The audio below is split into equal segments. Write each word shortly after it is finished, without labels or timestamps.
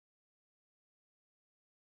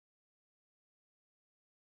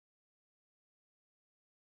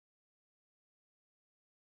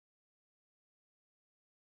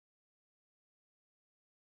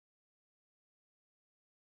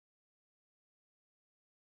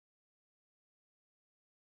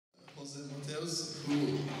Jose Mateus,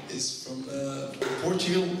 who is from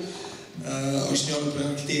Portugal. Është një prej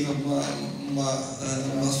arkitektë më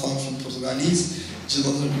famshëm në Portugalis.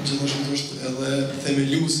 Gjithashtu është edhe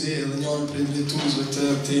themeluesi edhe një prej drejtuesve të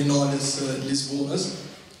Triennales Lisbonës.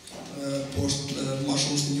 Po është më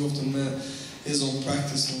shumë është i njohur me his own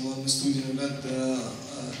practice në studiin e vet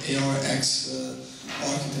ARX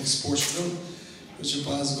Architects Portugal, which is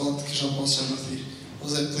pas got kisha pas çfarë të thirr.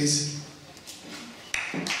 Jose, please.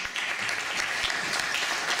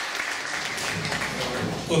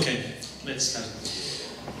 Okay, let's start.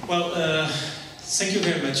 Well, thank you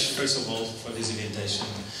very much, first of all, for this invitation.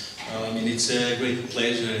 I mean, it's a great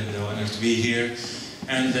pleasure and honor to be here.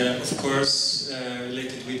 And of course,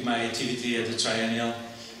 related with my activity at the Triennale,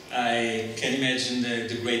 I can imagine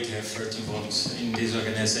the great effort involved in this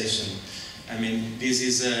organization. I mean, this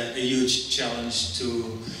is a huge challenge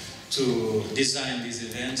to design these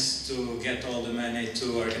events, to get all the money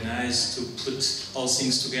to organize, to put all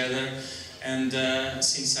things together. And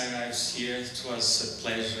since I arrived here, it was a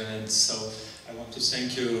pleasure, and so I want to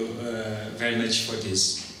thank you very much for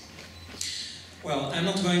this. Well, I'm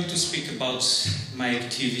not going to speak about my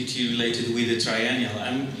activity related with the Triennale.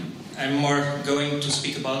 I'm more going to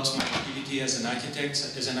speak about my activity as an architect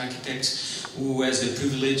who has the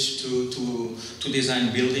privilege to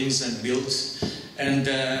design buildings and build. And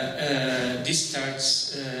this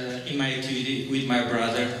starts in my activity with my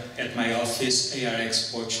brother at my office,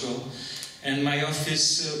 ARX Portugal. And my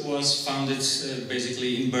office was founded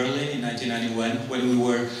basically in Berlin in 1991 when we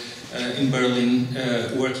were in Berlin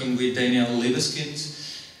working with Daniel Libeskind.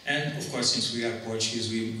 And of course, since we are Portuguese,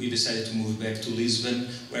 we decided to move back to Lisbon,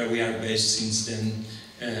 where we are based since then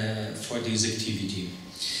for this activity.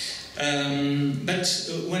 But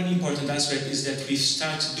one important aspect is that we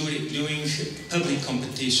started doing public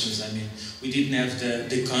competitions. I mean, we didn't have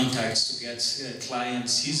the contacts to get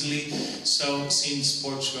clients easily. So since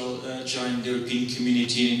Portugal joined the European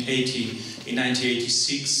Community in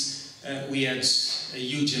 1986, we had a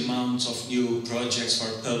huge amount of new projects for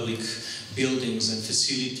public buildings and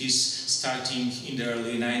facilities starting in the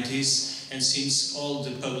early 90s. And since all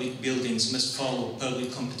the public buildings must follow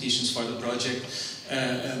public competitions for the project,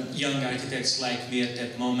 young architects like me at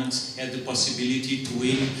that moment had the possibility to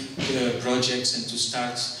win projects and to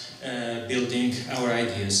start building our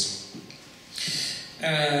ideas.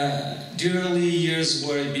 The early years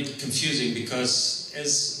were a bit confusing because,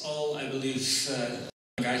 as all, I believe,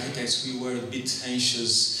 young architects, we were a bit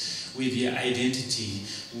anxious with the identity,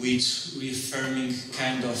 with reaffirming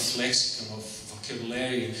kind of lexicon of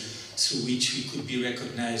vocabulary through which we could be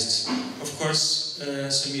recognized. Of course,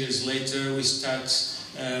 some years later, we start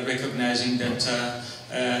recognizing that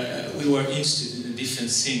we were interested in a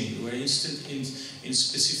different thing. We were interested in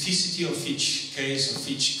specificity of each case, of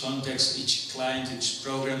each context, each client, each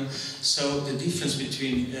program. So the difference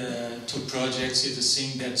between two projects is the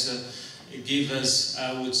thing that gives us,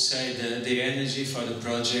 I would say, the energy for the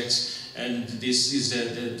project. And this is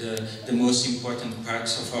the most important part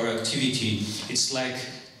of our activity. It's like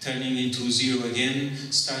turning into zero again,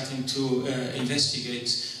 starting to investigate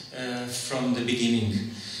from the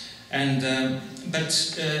beginning. And but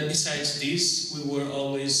besides this, we were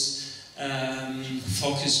always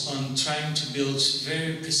focused on trying to build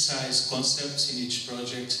very precise concepts in each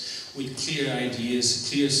project with clear ideas,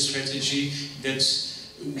 clear strategy that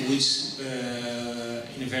would,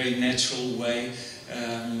 in a very natural way,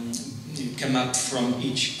 come up from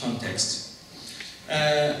each context.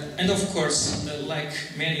 And of course, like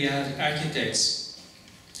many architects,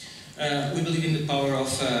 we believe in the power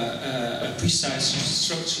of a precise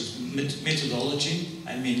structured methodology.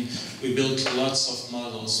 I mean, we built lots of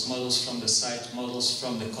models from the site, models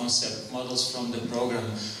from the concept, models from the program,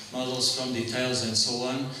 models from details and so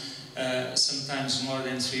on. Sometimes more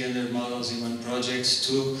than 300 models in one project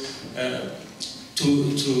to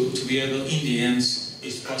be able, in the end,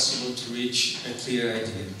 if possible, to reach a clear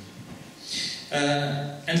idea.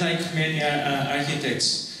 And like many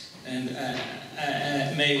architects, and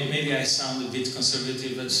maybe I sound a bit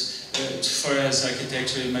conservative, but for us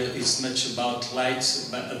architecture is much about light,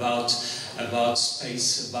 about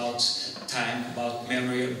space, about time, about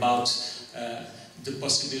memory, about the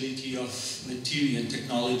possibility of material and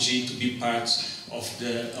technology to be part of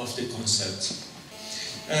the concept.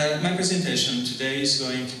 My presentation today is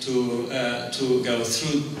going to go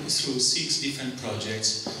through 6 different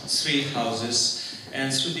projects, 3 houses,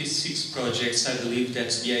 and through these 6 projects I believe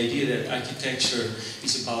that the idea that architecture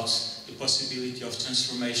is about the possibility of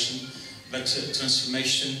transformation, but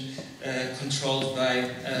transformation controlled by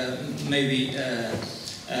maybe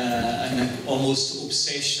an almost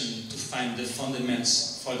obsession to find the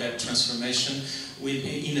fundamentals for that transformation,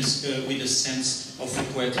 with a sense of a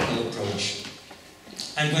poetical approach.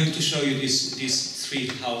 I'm going to show you these three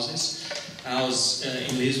houses. A house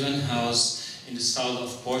in Lisbon, a house in the south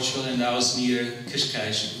of Portugal, and a house near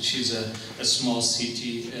Cascais, which is a small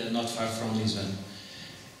city not far from Lisbon.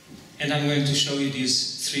 And I'm going to show you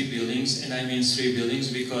these three buildings, and I mean three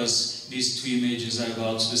buildings because these two images are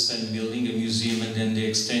about the same building, a museum and then the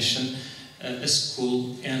extension, a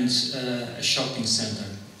school and a shopping center.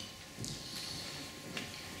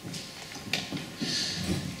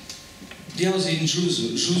 The house in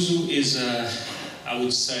Juzu. Juzu is, I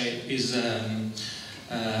would say, is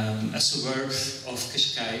a suburb of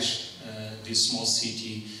Cascais, this small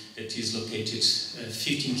city that is located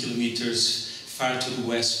 15 kilometers far to the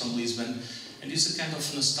west from Lisbon. And it's a kind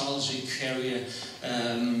of nostalgic area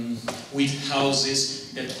with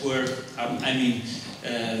houses that were,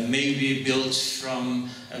 maybe built from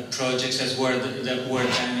projects that were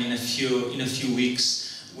done in a few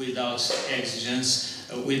weeks without exigence.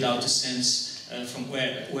 Without a sense from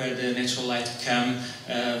where the natural light come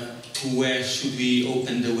to where should we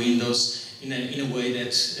open the windows in a way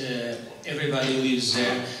that everybody who lives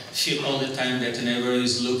there feel all the time that the neighbor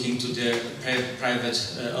is looking to their private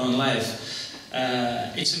own life.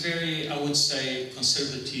 It's a very, I would say,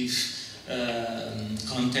 conservative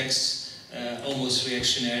context, almost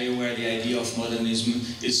reactionary, where the idea of modernism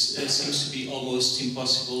seems to be almost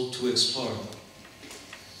impossible to explore.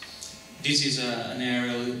 This is an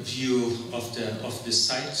aerial view of the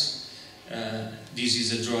site. This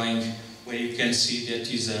is a drawing where you can see that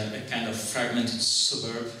is a kind of fragmented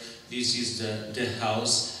suburb. This is the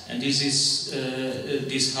house, and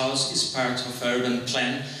this house is part of an urban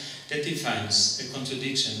plan that defines a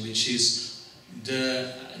contradiction, which is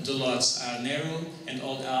the lots are narrow and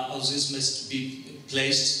all the houses must be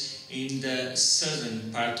placed in the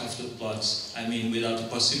southern part of the plot. I mean, without the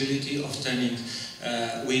possibility of turning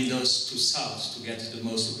windows to south to get the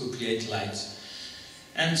most appropriate light.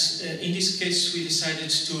 And in this case we decided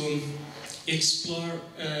to explore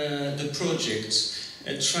the project,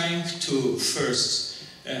 trying to first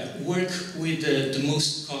work with the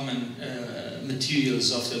most common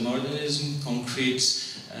materials of the modernism, concrete,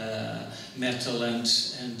 metal and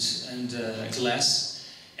glass,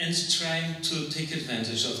 and trying to take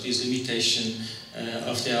advantage of this limitation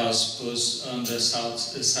of the house posed on the south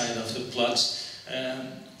side of the plot,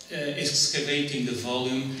 excavating the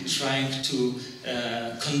volume, trying to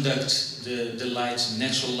conduct the light,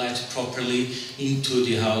 natural light, properly into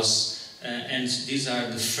the house, and these are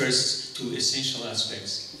the first two essential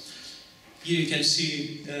aspects. Here you can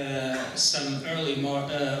see some early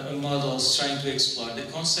models trying to explore the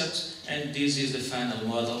concept, and this is the final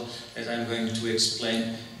model that I'm going to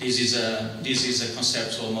explain. This is a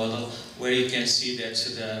conceptual model where you can see that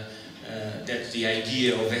the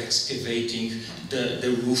idea of excavating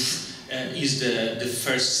the roof is the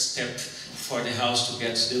first step for the house to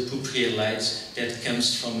get the appropriate light that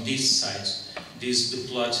comes from this side. The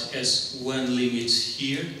plot has one limit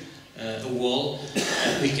here, a wall.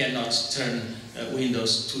 We cannot turn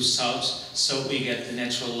windows to south, so we get the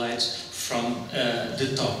natural light from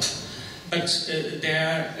the top. But there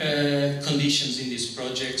are conditions in this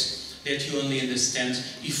project that you only understand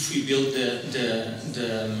if we build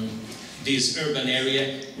this urban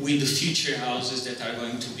area with the future houses that are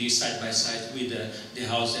going to be side by side with the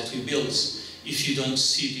house that we built. If you don't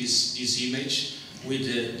see this image with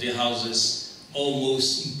the houses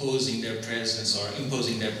almost imposing their presence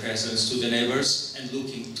to the neighbors and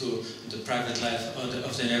looking to the private life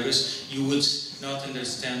of the neighbors, you would not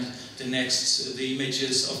understand the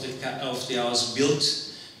images of the house built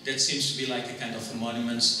that seems to be like a kind of a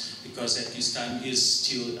monument, because at this time is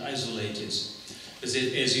still isolated. As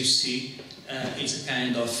you see, it's a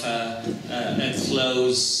kind of a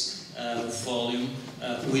closed volume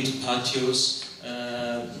with patios,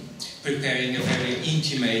 preparing a very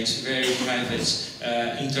intimate, very private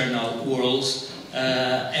internal world,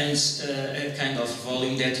 and a kind of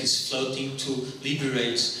volume that is floating to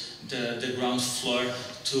liberate the ground floor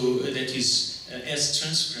that is as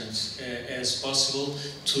transparent as possible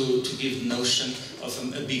to give the notion of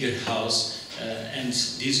a bigger house. And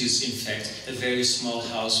this is in fact a very small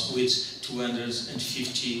house with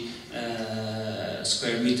 250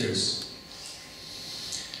 square meters.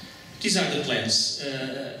 These are the plans.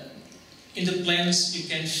 In the plans you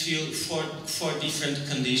can feel four different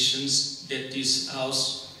conditions that this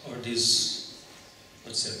house, or this,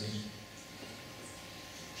 what's that mean?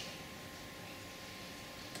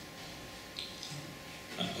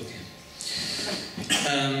 Okay.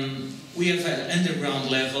 We have an underground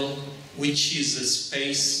level, which is a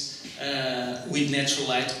space with natural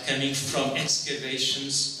light coming from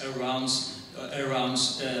excavations around around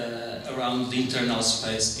the internal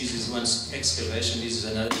space. This is one excavation. This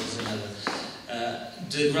is another. This is another.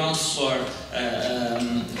 The ground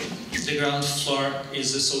floor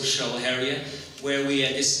is a social area where we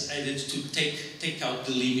decided to take out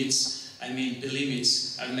the limits. I mean, the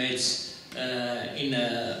limits are made in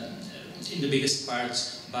the biggest part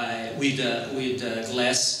with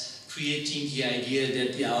glass, creating the idea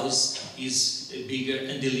that the house is bigger,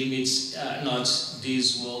 and the limits are not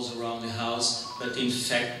these walls around the house, but in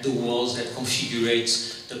fact the walls that configure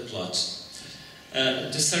the plot.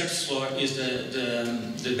 The third floor is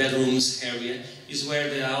the bedrooms area, is where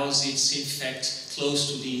the house is in fact close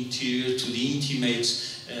to the interior, to the intimate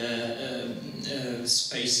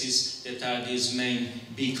spaces that are this main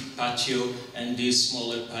big patio and this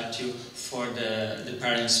smaller patio for the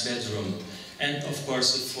parents' bedroom. And of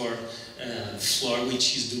course the fourth floor,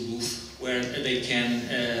 which is the roof, where they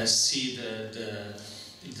can see the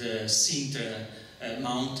Sintra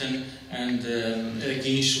mountain and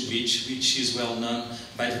Guincho Beach, which is well known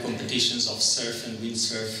by the competitions of surf and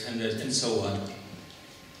windsurf and so on.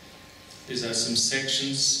 These are some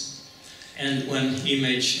sections and one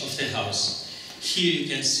image of the house. Here you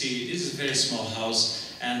can see this is a very small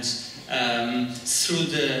house, and through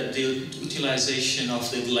the utilization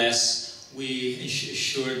of the glass we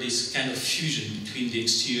ensure this kind of fusion between the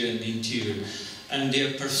exterior and the interior. And the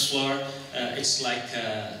upper floor, it's like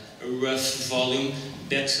a rough volume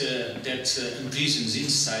that imprisons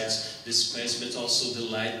inside the space, but also the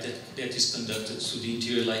light that is conducted to the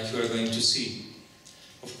interior, like you are going to see.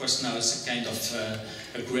 Of course, now it's a kind of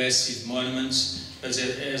aggressive monument, but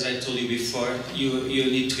as I told you before, you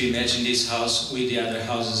need to imagine this house with the other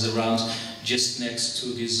houses around, just next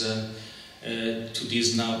to this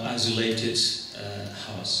now isolated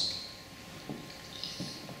house.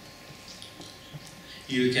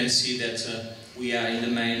 You can see that we are in the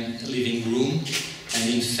main living room, and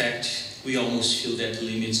in fact we almost feel that the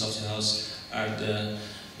limits of the house are the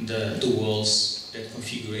walls that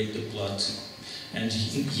configure the plot. And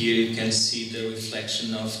here you can see the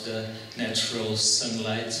reflection of the natural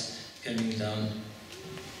sunlight coming down.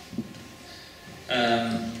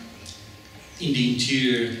 In the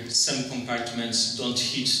interior, some compartments don't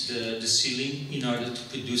hit the ceiling in order to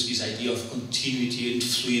produce this idea of continuity and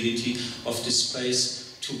fluidity of the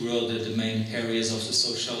space to grow the main areas of the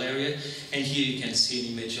social area. And here you can see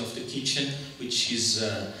an image of the kitchen, which is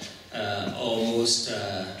almost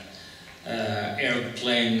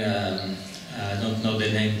airplane, I don't know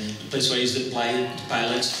the name, the place where is the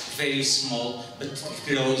pilot, very small, but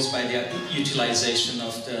grows by the utilization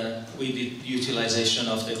of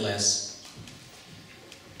the glass.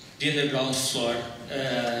 The underground floor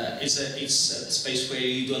it's a space where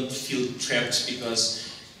you don't feel trapped, because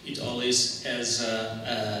it always has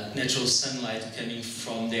natural sunlight coming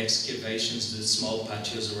from the excavations, the small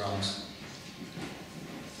patios around.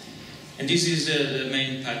 And this is the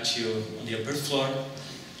main patio on the upper floor.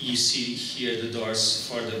 You see here the doors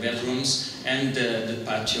for the bedrooms and the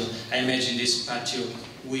patio. I imagine this patio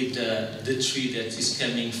with the tree that is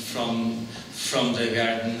coming from the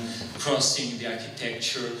garden, crossing the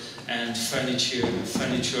architecture and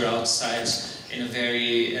furniture outside in a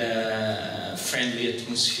very friendly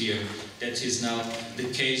atmosphere. That is now the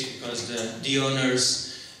case because the owners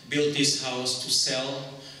built this house to sell,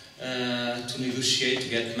 to negotiate, to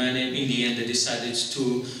get money. In the end, they decided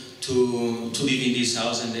to live in this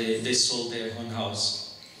house, and they sold their own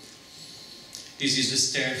house. This is the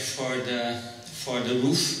stair for the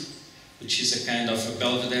roof, which is a kind of a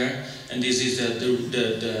belvedere, and this is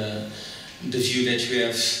the view that you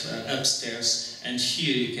have upstairs. And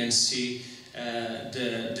here you can see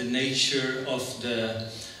the nature of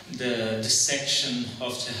the section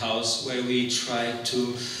of the house where we try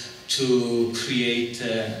to create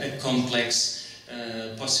a complex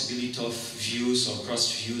possibility of views or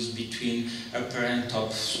cross views between upper and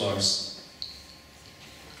top floors.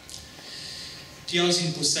 The house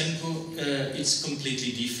in Pusanco, it's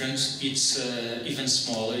completely different. It's even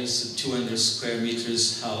smaller. It's a 200 square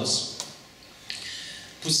meters house.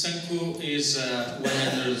 Pusanco is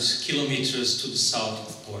 100 kilometers to the south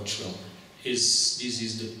of Portugal. This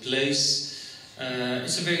is the place.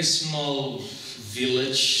 It's a very small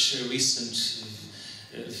village, a recent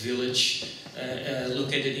village,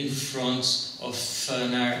 located in front of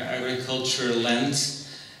an agricultural land,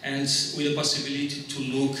 and with the possibility to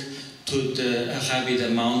look to the Arrábida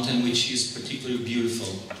mountain, which is particularly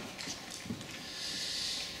beautiful.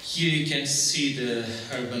 Here you can see the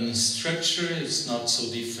urban structure. It's not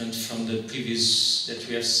so different from the previous that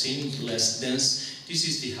we have seen, less dense. This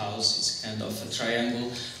is the house. It's kind of a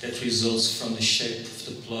triangle that results from the shape of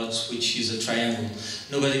the plot, which is a triangle.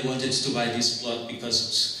 Nobody wanted to buy this plot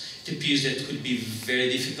because it appears that it could be very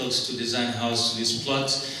difficult to design a house to this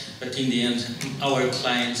plot, but in the end, our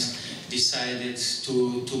client decided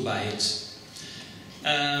to buy it.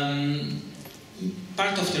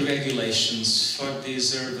 Part of the regulations for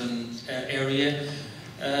this urban area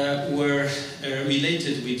were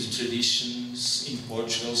related with traditions in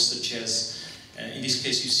Portugal, such as, in this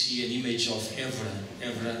case you see an image of Évora.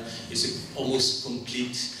 Évora is a almost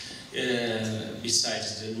complete,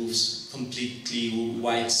 besides the roofs, completely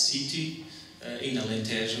white city in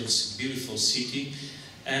Alentejo. It's a beautiful city.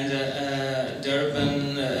 And the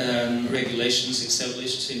urban regulations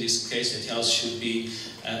established in this case that the house should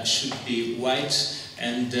be white,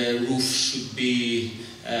 and the roof should be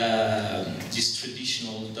this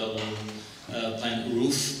traditional double plan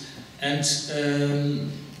roof. And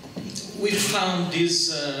we found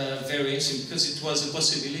this very interesting because it was a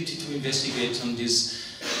possibility to investigate on these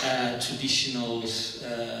traditional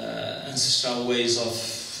ancestral ways of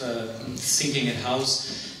thinking a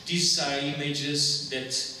house. These are images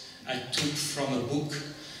that I took from a book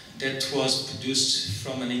that was produced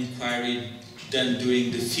from an inquiry done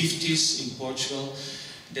during the 50s in Portugal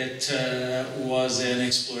that was an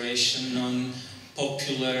exploration on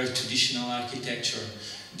popular traditional architecture.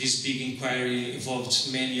 This big inquiry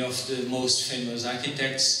involved many of the most famous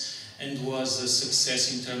architects and was a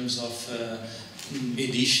success in terms of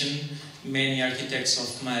edition. Many architects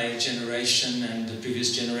of my generation and the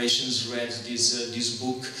previous generations read this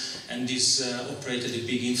book, and this operated a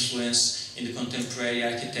big influence in the contemporary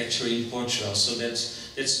architecture in Portugal. So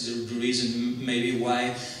that's the reason maybe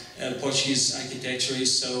why Portuguese architecture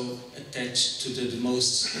is so attached to the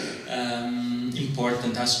most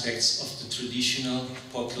important aspects of the traditional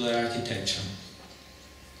popular architecture.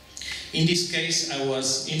 In this case, I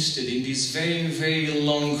was interested in these very, very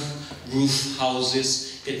long roof houses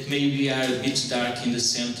that maybe are a bit dark in the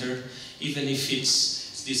center. Even if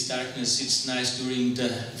it's this darkness, it's nice during the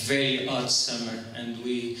very hot summer, and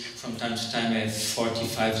we from time to time have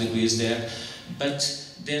 45 degrees there. But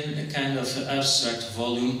then a kind of abstract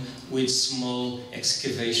volume with small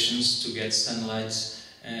excavations to get sunlight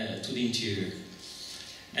to the interior.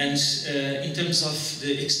 And in terms of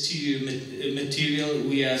the exterior material,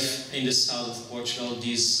 we have in the south of Portugal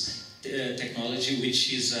this technology,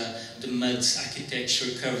 which is the mud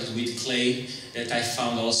architecture covered with clay that I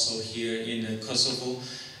found also here in Kosovo.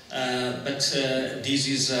 But this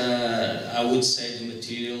is, I would say, the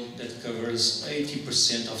material that covers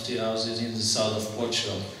 80% of the houses in the south of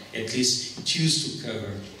Portugal. At least it used to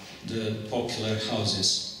cover the popular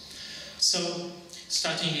houses. So,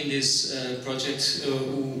 starting in this project,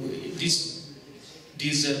 this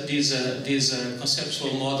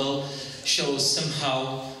conceptual model shows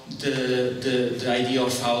somehow the idea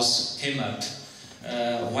of house came up.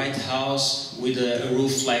 White house with a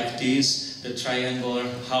roof like this, the triangular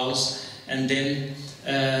house, and then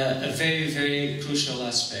a very, very crucial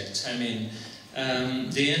aspect. I mean,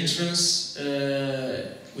 the entrance,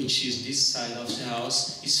 which is this side of the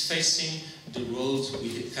house, is facing the road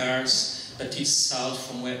with the cars, but it's south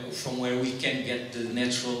from where we can get the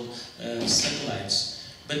natural sunlight.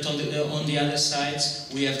 But on the other side,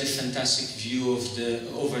 we have the fantastic view of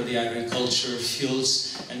over the agriculture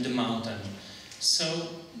fields and the mountain. So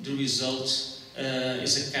the result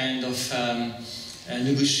is a kind of a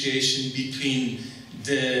negotiation between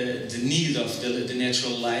the need of the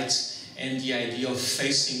natural light and the idea of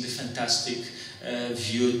facing the fantastic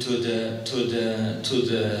view to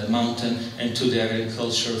the mountain and to the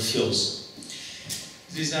agricultural fields.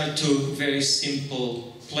 These are two very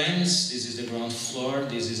simple plans. This is the ground floor,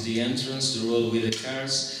 this is the entrance, the road with the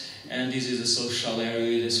cars, and this is the social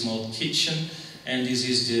area with a small kitchen, and this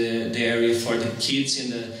is the area for the kids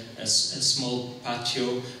in a small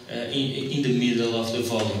patio in the middle of the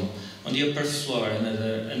volume. On the upper floor,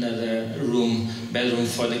 another room, bedroom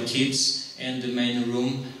for the kids, and the main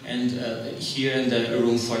room, and here in the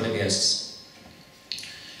room for the guests.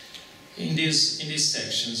 In these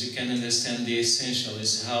sections, you can understand the essential.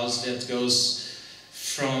 It's a house that goes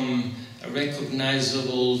from a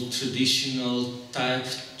recognizable traditional type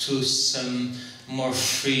to some more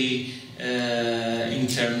free in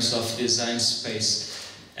terms of design space.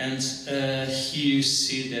 And here you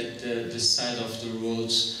see that the side of the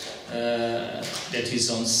road that is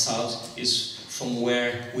on south is from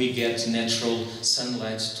where we get natural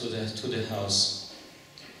sunlight to the house.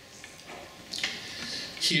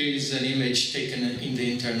 Here is an image taken in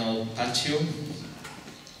the internal patio.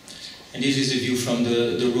 And this is the view from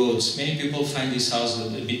the roads. Many people find this house a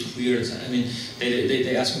bit weird. I mean,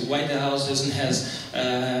 they ask me why the house doesn't have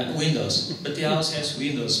windows. But the house has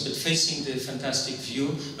windows, but facing the fantastic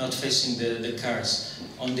view, not facing the cars.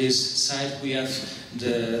 On this side we have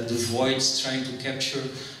the voids trying to capture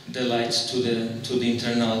the light to the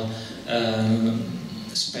internal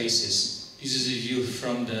spaces. This is a view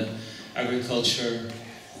from the agriculture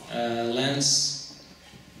lands.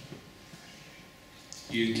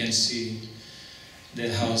 You can see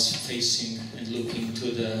the house facing and looking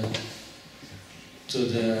to the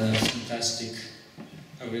fantastic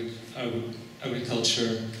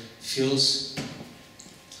agriculture fields.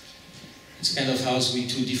 It's a kind of house with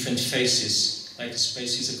two different faces, like the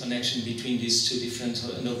space is a connection between these two different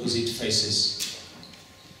and opposite faces.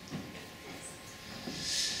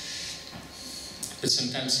 But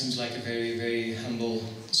sometimes seems like a very, very humble,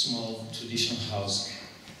 small, traditional house.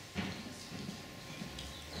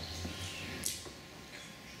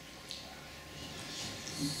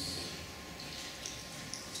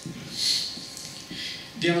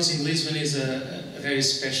 The house in Lisbon is a very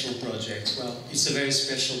special project. Well, it's a very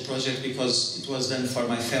special project because it was done for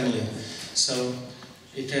my family. So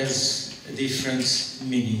it has a different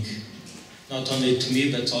meaning. Not only to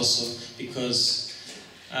me, but also because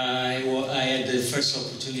I had the first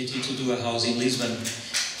opportunity to do a house in Lisbon.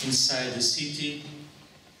 Inside the city,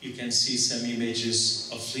 you can see some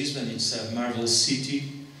images of Lisbon. It's a marvelous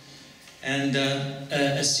city. And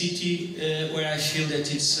a city where I feel that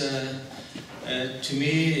it's to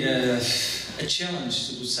me, a challenge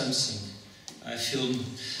to do something. I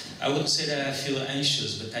wouldn't say that I feel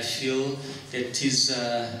anxious, but I feel that is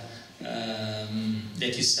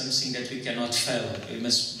something that we cannot fail. We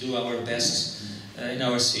must do our best in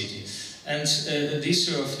our city. And the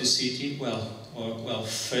history of the city, well,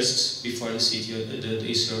 first, before the city, the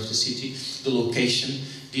history of the city, the location.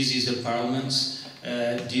 This is the parliament.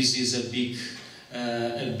 This is a big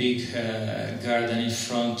garden in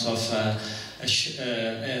front of a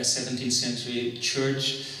 17th century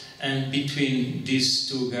church, and between these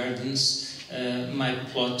two gardens my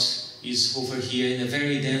plot is over here in a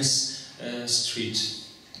very dense street.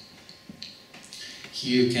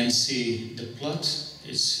 Here you can see the plot.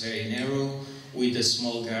 It's very narrow with a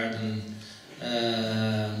small garden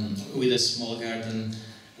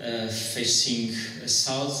facing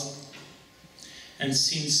south, and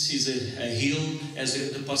since it's a hill, has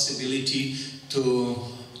the possibility to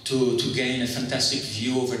gain a fantastic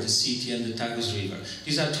view over the city and the Tagus River.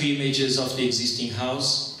 These are two images of the existing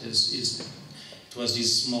house. It was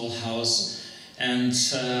this small house, and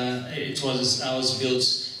it was a house built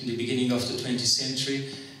in the beginning of the 20th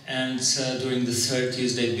century, and during the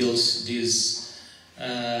 30s they built this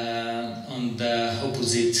on the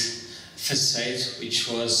opposite facade, which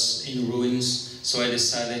was in ruins, so I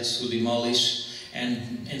decided to demolish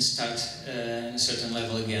and start in a certain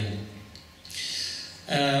level again.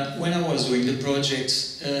 When I was doing the project,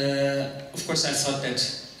 of course I thought that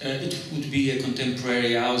it would be a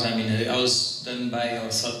contemporary house. I mean, a house done by or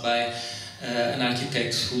thought by an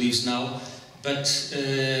architect who lives now, but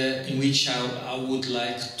in which I would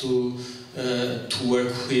like to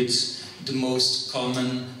work with the most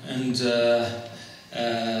common and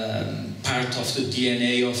part of the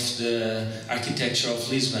DNA of the architecture of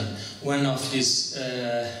Lisbon. One of these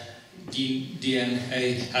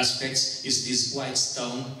DNA aspects is this white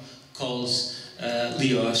stone called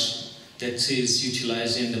lios, that is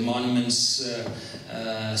utilized in the monuments,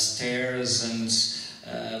 stairs and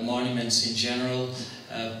monuments in general,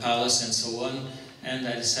 palace and so on. And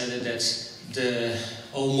I decided that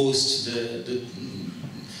almost the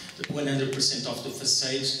 100% of the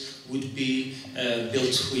facade would be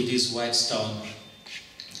built with this white stone.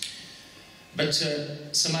 But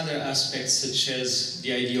some other aspects, such as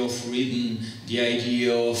the idea of rhythm, the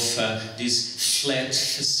idea of these flat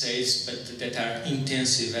facades, but that are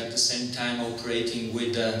intensive at the same time, operating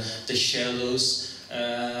with the shadows,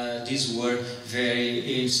 these were very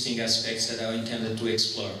interesting aspects that I intended to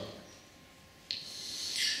explore.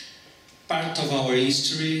 Part of our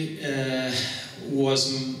history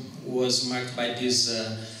was marked by this,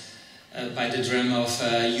 by the drama of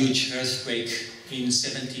a huge earthquake in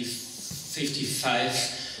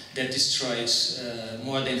 1755 that destroyed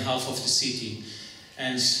more than half of the city.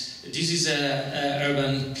 And this is an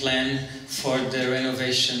urban plan for the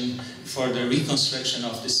renovation, for the reconstruction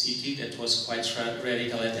of the city that was quite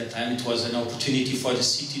radical at that time. It was an opportunity for the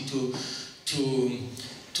city to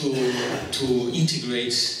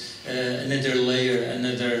integrate another layer,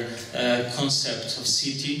 another concept of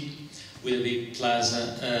city, with a big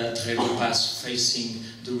plaza, Terrego Pass, facing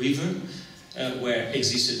the river, where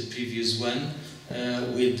existed the previous one,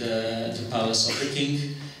 with the Palace of the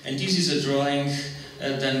King. And this is a drawing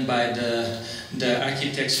done by the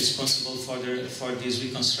architects responsible for this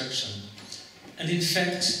reconstruction. And in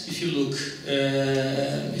fact, if you look,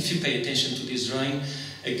 if you pay attention to this drawing,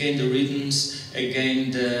 again the rhythms,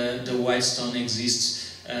 again the white stone exists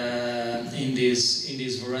in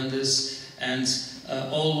these verandas, and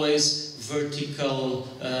always vertical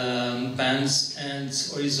bands and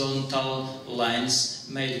horizontal lines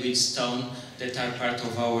made with stone that are part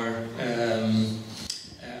of our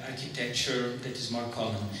architecture that is more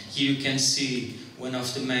common. Here you can see one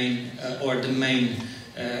of the main, the main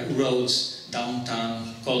roads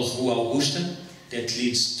downtown called Rua Augusta that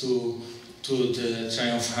leads to the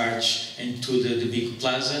Triumph Arch and to the big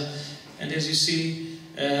plaza. And as you see,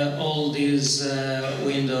 all these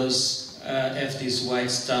windows have this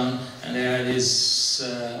white stone, and there are these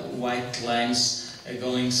white lines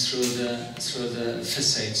going through the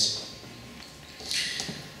facades.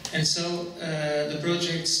 And so the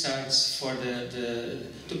project starts for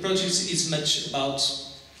the project is much about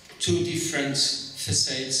two different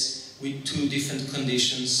facades with two different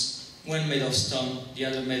conditions, one made of stone, the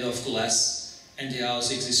other made of glass, and the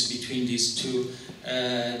house exists between these two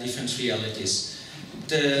different realities.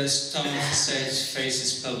 The stone facade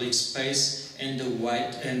faces public space, and the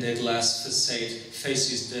white and the glass facade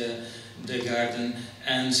faces the garden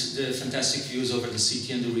and the fantastic views over the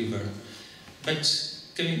city and the river. But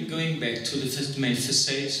going back to the main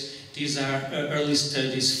facade, these are early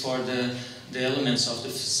studies for the elements of the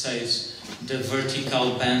facade. The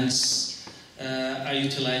vertical bands are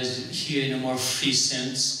utilized here in a more free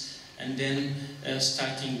sense, and then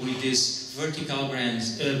starting with these vertical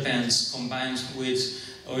bands combined with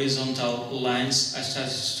horizontal lines, I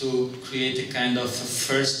started to create a kind of a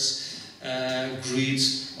first grid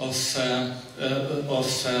of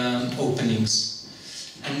openings.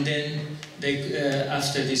 And then they,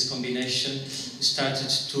 after this combination, started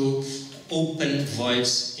to open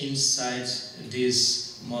voids inside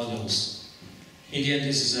these models. In the end,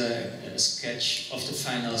 this is a sketch of the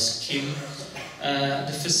final scheme.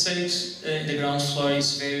 The facade in the ground floor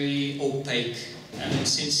is very opaque, and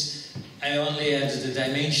since I only had the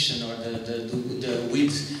dimension or the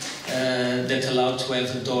width that allowed to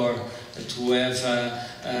have a door, to have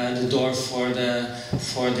the door for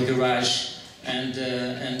the garage and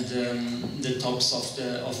the tops of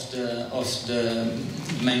the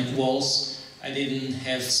main walls, I didn't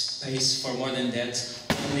have space for more than that.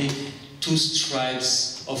 Only two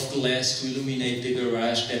stripes of glass to illuminate the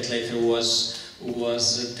garage that later was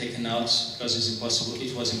taken out because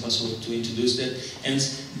it was impossible to introduce that, and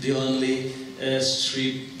the only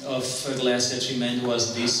strip of glass that remained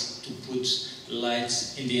was this to put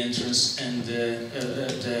lights in the entrance and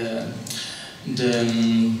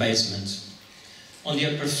the basement. On the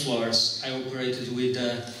upper floors, I operated with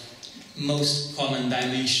the most common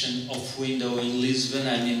dimension of window in Lisbon,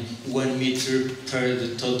 I mean 1 meter per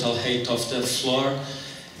the total height of the floor,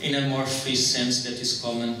 in a more free sense that is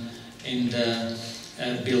common in the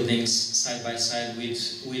buildings side by side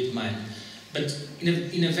with mine. But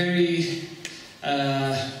in a very,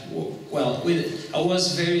 I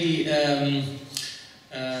was very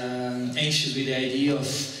anxious with the idea of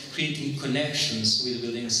creating connections with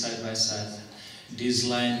buildings side by side. This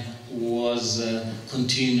line was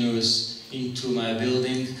continuous into my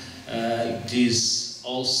building, this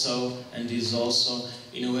also, and this also,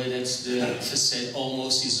 in a way that the facade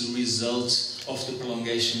almost is the result of the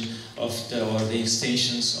prolongation of or the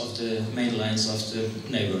extensions of the main lines of the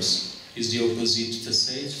neighbors. Is the opposite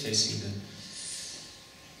facade facing them.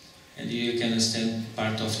 And here you can understand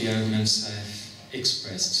part of the arguments I've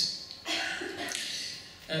expressed.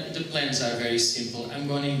 The plans are very simple. I'm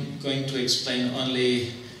going to explain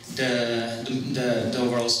only the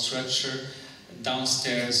overall structure.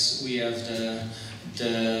 Downstairs we have the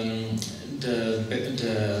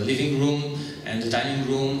living room and the dining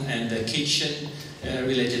room and the kitchen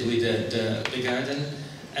related with the garden.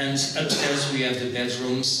 And upstairs we have the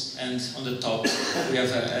bedrooms, and on the top we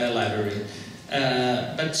have a library.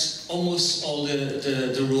 But almost all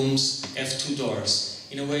the rooms have two doors,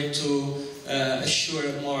 in a way to assure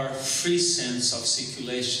a more free sense of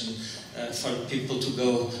circulation for people to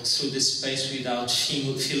go through the space without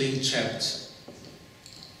feeling trapped.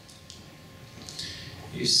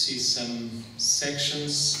 You see some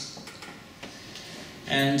sections,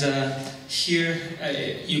 and here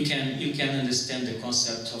you can understand the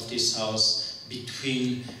concept of this house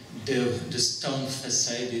between the stone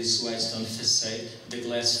facade, this white stone facade, the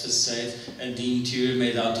glass facade, and the interior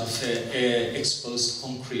made out of exposed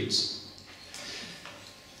concrete.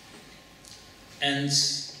 And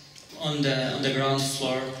on the ground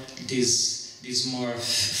floor, this this more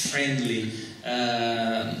friendly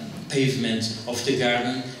pavement of the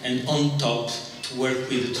garden, and on top to work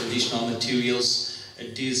with the traditional materials,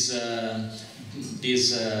 these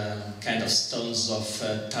kind of stones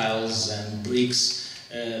of tiles and bricks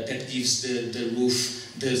that gives the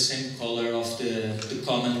roof the same color of the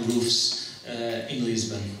common roofs in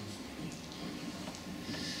Lisbon.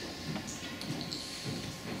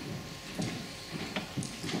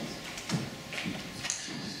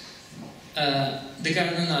 The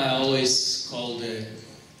garden I always call the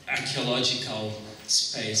archaeological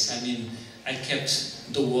space. I mean, I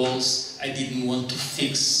kept the walls. I didn't want to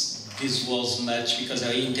fix these walls much because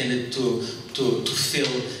I intended to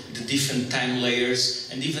fill the different time layers,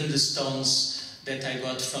 and even the stones that I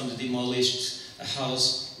got from the demolished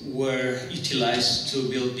house were utilized to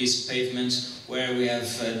build this pavement where we have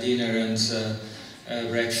dinner and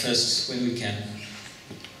breakfast when we can.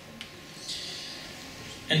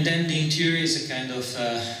 And then the interior is a kind of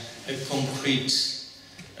a concrete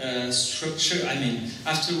structure. I mean,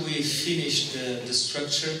 after we finished the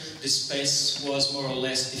structure, the space was more or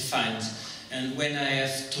less defined. And when I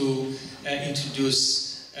have to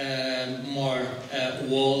introduce more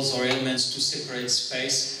walls or elements to separate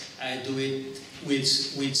space, I do it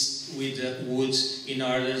with wood in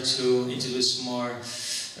order to introduce more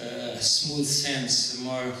smooth sense,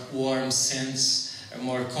 more warm sense, a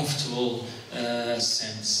more comfortable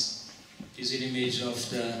sense. This is an image of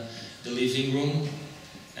the living room,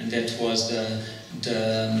 and that was the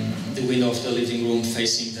window of the living room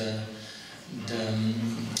facing the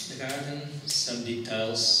garden. Some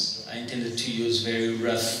details. I intended to use very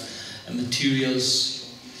rough materials.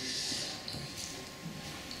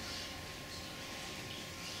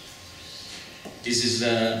 This is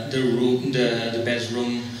the room, the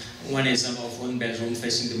bedroom. One example of one bedroom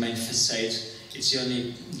facing the main facade. It's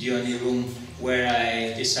the only room where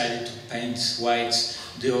I decided to paint white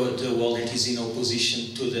the wall that is in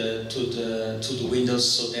opposition to the windows,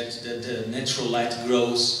 so that the natural light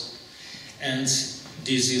grows. And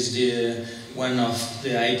this is one of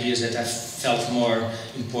the ideas that I felt more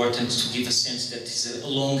important, to give a sense that it's a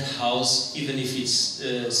long house, even if it's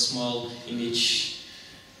small in each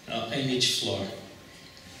floor.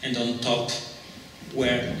 And on top,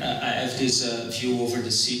 where I have this view over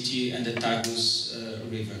the city and the Tagus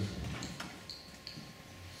river.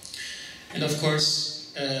 And of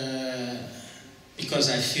course, because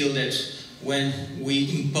I feel that when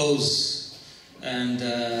we impose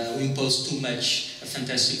we impose too much a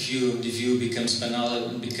fantastic view, the view becomes banal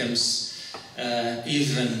and becomes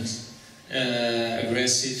even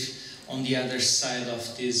aggressive. On the other side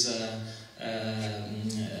of this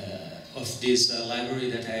library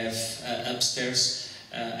that I have upstairs,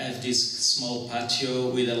 I have this small patio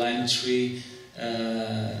with a lime tree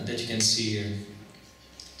that you can see here.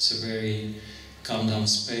 It's a very calm down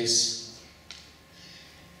space.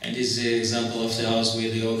 And this is the example of the house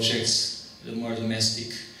with the objects, the more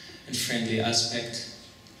domestic and friendly aspect.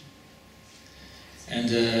 And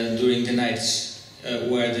during the night,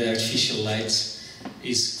 where the artificial light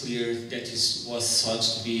is clear, that was thought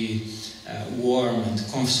to be warm and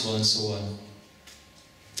comfortable and so on.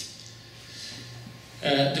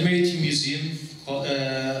 The Maritime Museum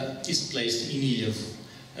is placed in Ilhavo.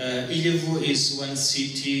 Ilhavo is one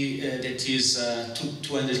city that is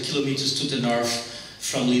 200 kilometers to the north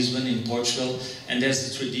from Lisbon in Portugal, and there's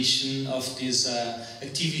the tradition of these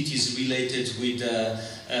activities related with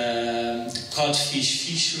codfish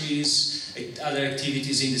fisheries, other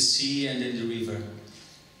activities in the sea and in the river.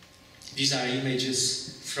 These are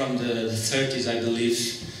images from the 30s, I believe.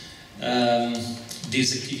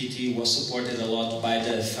 This activity was supported a lot by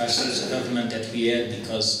the fascist government that we had,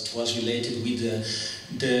 because it was related with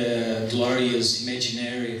the glorious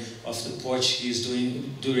imaginary of the Portuguese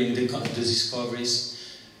during the discoveries.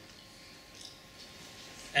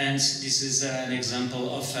 And this is an example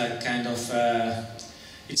of a kind of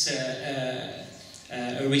it's a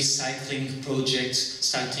recycling project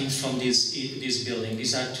starting from this building.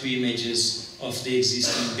 These are two images of the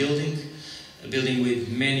existing building. A building with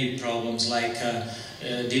many problems, like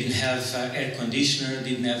didn't have air conditioner,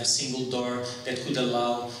 didn't have a single door that could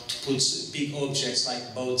allow to put big objects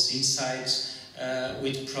like boats inside,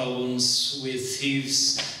 with problems with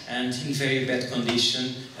thieves, and in very bad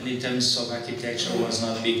condition, and in terms of architecture was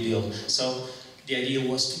not a big deal. So the idea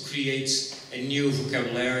was to create a new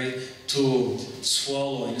vocabulary to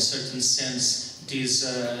swallow, in a certain sense, this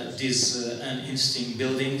uninteresting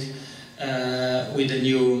building, with a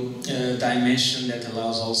new dimension that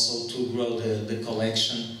allows also to grow the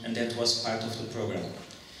collection, and that was part of the program.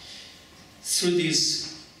 Through this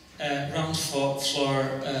ground floor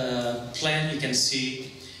plan, you can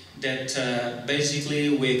see that basically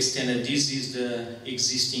we extended. This is the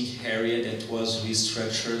existing area that was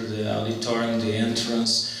restructured, the auditorium, the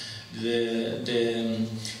entrance, the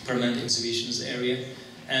permanent exhibitions area,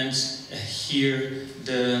 and here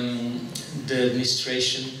the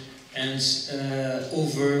administration, and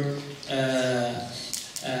over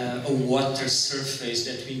a water surface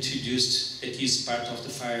that we introduced, that is part of the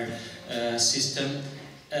fire system,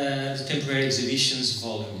 the temporary exhibitions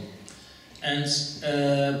volume. And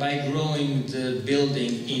by growing the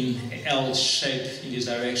building in L shape in this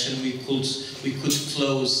direction, we could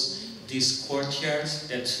close this courtyard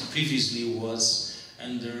that previously was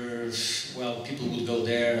under, well, people would go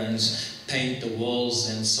there and paint the walls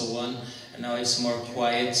and so on, and now it's a more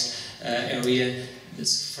quiet area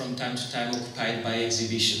that's from time to time occupied by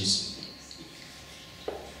exhibitions.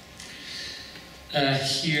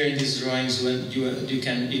 Here in these drawings, when you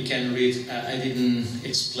can read. I didn't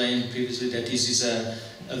explain previously that this is a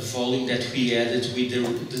volume that we added with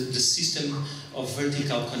the system of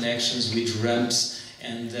vertical connections with ramps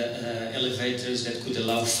and elevators that could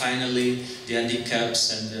allow finally the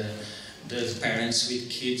handicaps and the parents with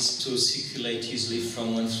kids to circulate easily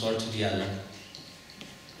from one floor to the other.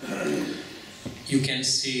 You can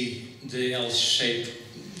see the L shape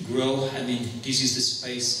grow. I mean, this is the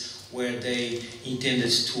space where they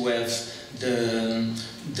intended to have the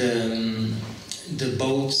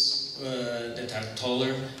boats that are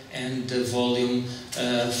taller and the volume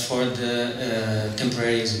for the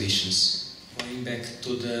temporary exhibitions. Going back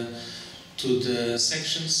to the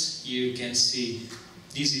sections, you can see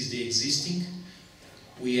this is the existing.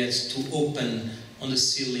 We had to open on the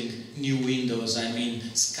ceiling new windows, I mean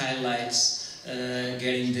skylights,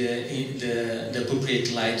 getting the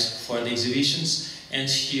appropriate light for the exhibitions. And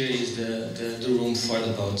here is the room for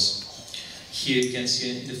the boats. Here you can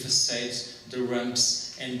see the facade, the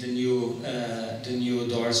ramps, and the new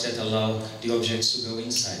doors that allow the objects to go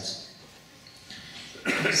inside.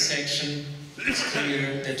 In this section, it's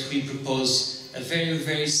clear that we propose a very,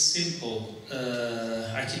 very simple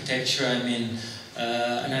architecture. I mean,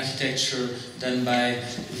 an architecture done by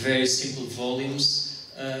very simple volumes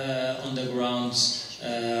on the ground.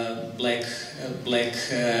 Black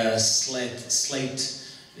slate,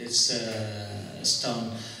 it's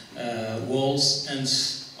stone walls, and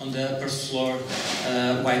on the upper floor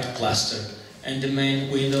white plaster. And the main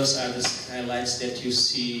windows are the skylights that you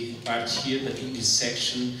see part here, but in this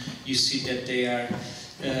section you see that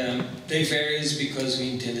they varies because we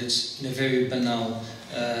intended in a very banal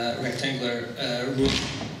rectangular room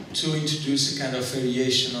to introduce a kind of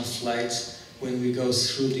variation of light when we go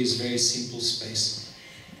through this very simple space.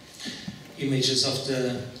 Images of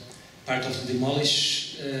the part of the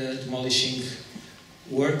demolishing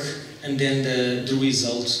work, and then the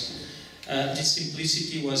result. This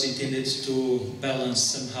simplicity was intended to balance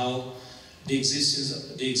somehow the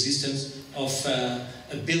existence of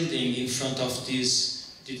a building in front of this.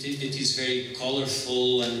 It is very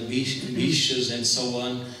colorful and ambitious and so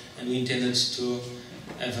on, and we intended to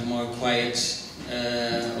have a more quiet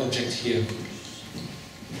object here.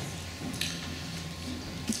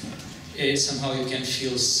 Somehow you can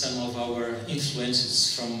feel some of our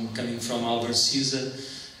influences coming from Albert Caesar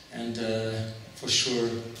and for sure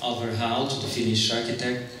Albert Hout, the Finnish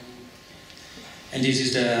architect. And this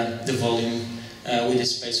is the volume with the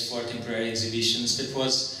space for temporary exhibitions. That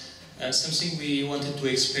was something we wanted to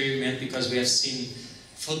experiment because we have seen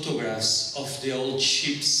photographs of the old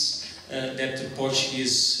ships that the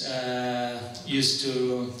Portuguese used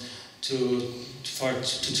to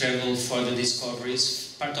travel for the discoveries.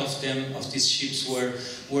 Part of them, of these ships,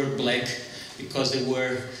 were black because they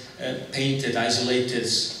were painted, isolated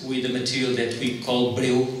with the material that we call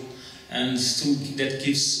breu, and that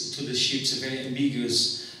gives to the ships a very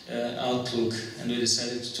ambiguous outlook. And we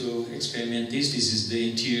decided to experiment this. This is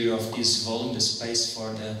the interior of this volume, the space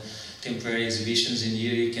for the temporary exhibitions. And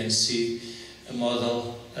here you can see a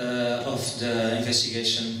model of the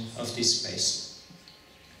investigation of this space.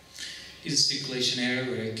 This is the circulation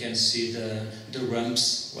area where you can see the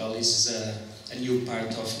ramps. Well, this is a new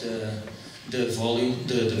part of the volume,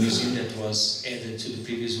 the museum that was added to the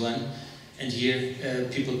previous one. And here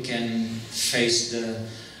people can face the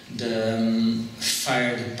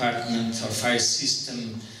fire department or fire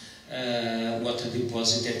system water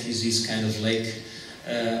deposit that is this kind of lake.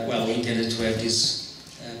 Well, we intended to have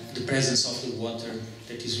this, the presence of the water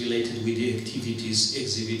that is related with the activities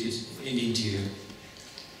exhibited in the interior.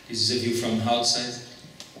 This is a view from outside,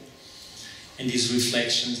 and these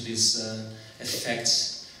reflections, these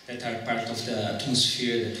effects that are part of the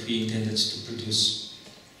atmosphere that we intended to produce.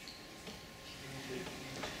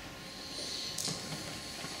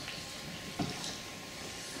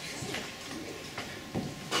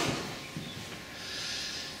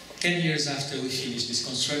 10 years after we finished this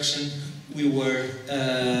construction, we were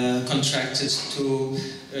contracted to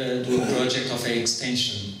do a project of an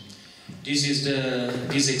extension.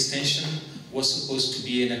 This extension was supposed to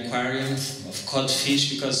be an aquarium of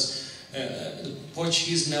codfish, because the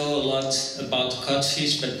Portuguese know a lot about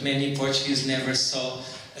codfish, but many Portuguese never saw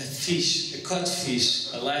a fish, a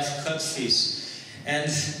codfish, a live codfish.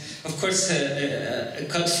 And of course, a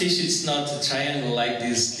codfish, it's not a triangle like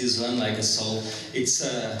this one, like a sole.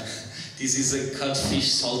 This is a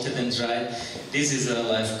codfish, salted and dried. This is a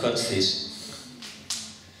live codfish.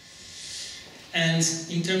 And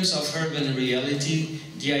in terms of urban reality,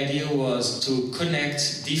 the idea was to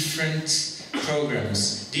connect different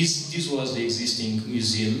programs. This was the existing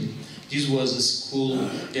museum. This was a school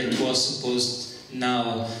that was supposed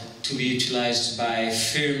now to be utilized by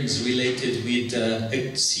firms related with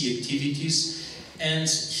sea activities, and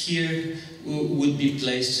here would be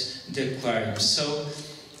placed the aquarium. So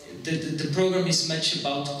the program is much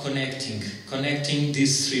about connecting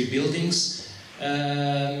these three buildings,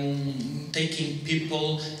 taking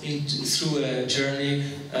people through a journey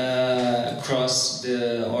across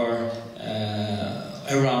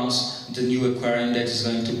around the new aquarium that is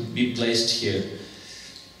going to be placed here.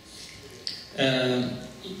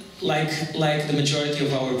 Like the majority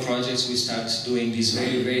of our projects, we start doing these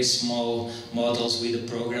very, very small models with the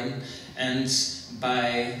program, and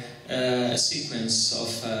by a sequence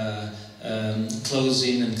of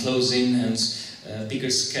closing and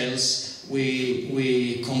bigger scales,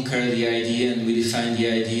 we conquer the idea and we define the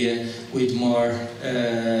idea with more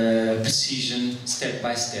precision, step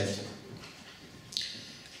by step.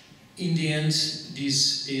 In the end,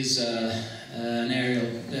 this is an aerial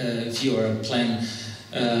view or a plan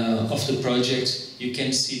of the project. You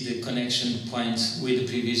can see the connection point with the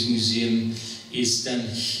previous museum is done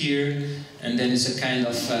here, and then it's a kind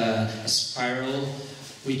of a spiral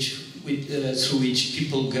through which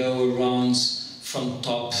people go around from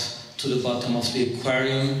top to the bottom of the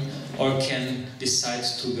aquarium, or can decide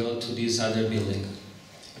to go to this other building.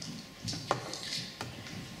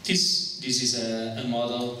 This is a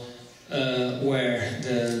model where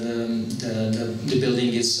the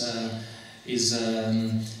building is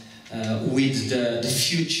with the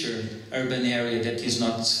future urban area that is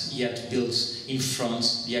not yet built in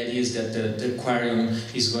front. The idea is that the aquarium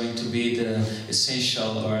is going to be the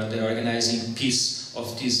essential or the organizing piece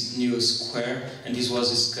of this new square, and this was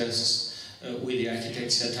discussed with the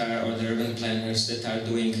architects or the urban planners that are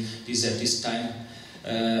doing this at this time.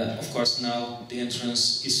 Of course, now the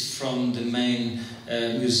entrance is from the main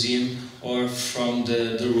museum or from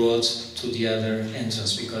the road to the other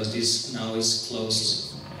entrance, because this now is closed.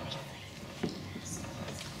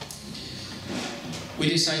 We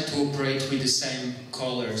decided to operate with the same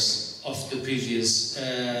colors of the previous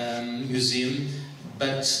museum,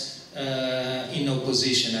 but in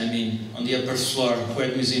opposition. I mean, on the upper floor, where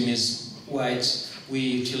the museum is white, we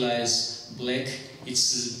utilize black.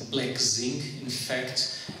 It's black zinc, in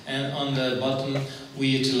fact, and on the bottom we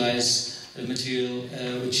utilize a material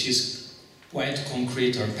which is white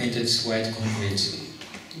concrete or painted white concrete.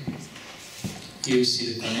 Here you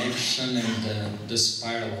see the connection and the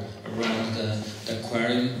spiral around the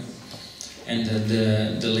aquarium, and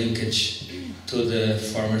the linkage to the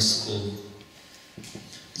former school.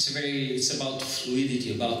 It's about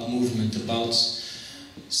fluidity, about movement, about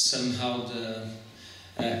somehow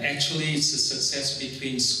actually it's a success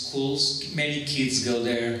between schools. Many kids go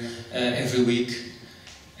there every week,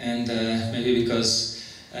 and maybe because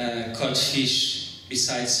codfish,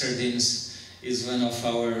 besides sardines, is one of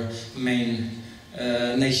our main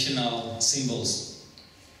national symbols.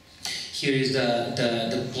 Here is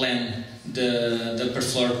the plan, the upper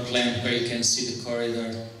floor plan, where you can see the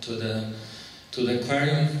corridor to the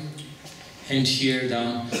aquarium, and here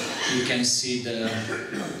down you can see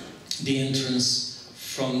the entrance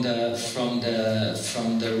from the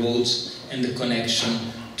road and the connection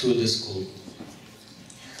to the school.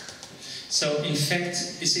 So in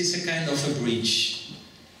fact, this is a kind of a bridge.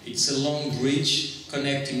 It's a long bridge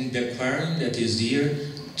connecting the aquarium that is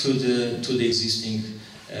here to the existing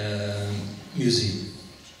museum.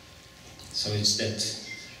 So it's that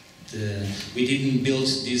we didn't build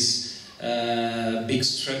this big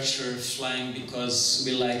structure flying because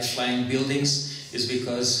we like flying buildings. It's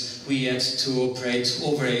because we had to operate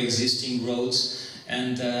over existing roads,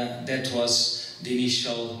 and that was the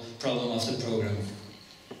initial problem of the program.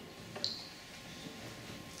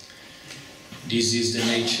 This is the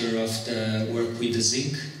nature of the work with the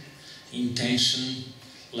zinc, intention,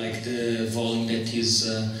 like the volume that is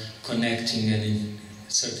connecting and in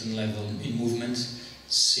a certain level in movement,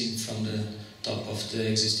 seen from the top of the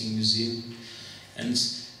existing museum. And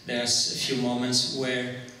there's a few moments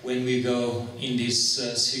where, when we go in this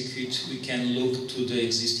circuit, we can look to the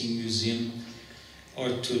existing museum or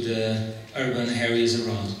to the urban areas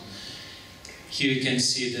around. Here you can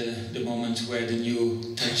see the moment where the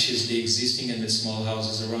new touches the existing and the small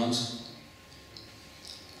houses around.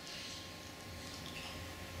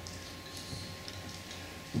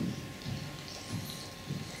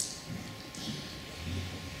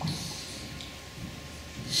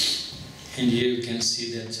 And here you can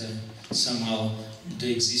see that somehow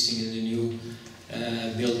the existing and the new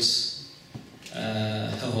built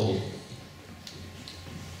a whole.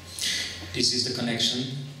 This is the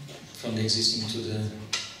connection from the existing to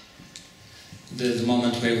the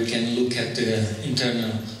moment where we can look at the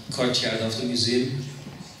internal courtyard of the museum,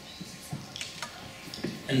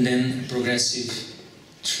 and then progressive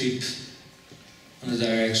trip in the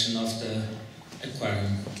direction of the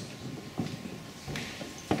aquarium.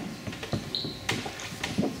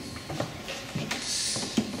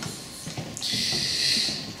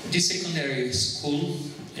 This secondary school,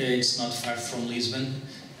 it's not far from Lisbon,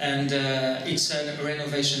 and it's a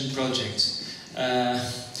renovation project.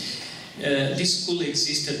 This school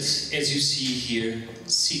existed, as you see here,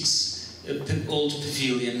 6 old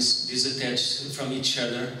pavilions disattached from each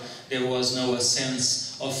other. There was no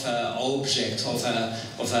sense of an object, of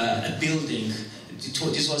a building.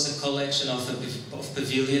 This was a collection of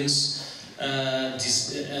pavilions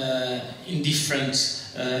in different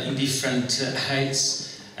heights,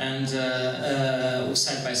 and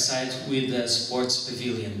side by side with the sports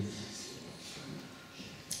pavilion.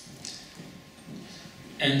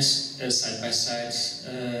 And side by side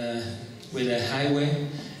with a highway,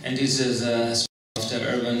 and this is of the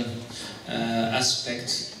urban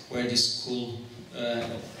aspect where this school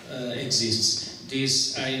exists.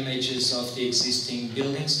 These are images of the existing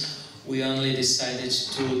buildings. We only decided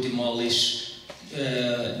to demolish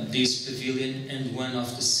this pavilion and one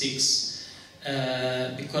of the 6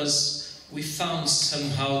 because we found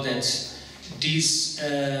somehow that these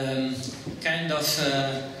kind of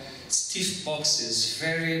stiff boxes,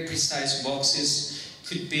 very precise boxes,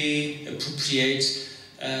 could be appropriate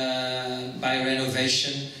by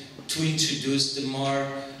renovation to introduce the more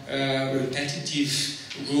repetitive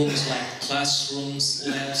rooms like classrooms,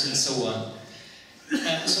 labs, and so on.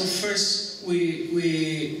 So first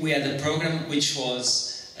we had a program which was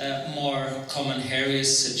more common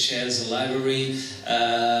areas such as a library,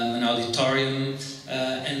 an auditorium,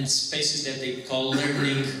 and spaces that they call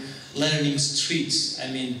learning streets. I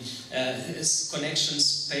mean, connection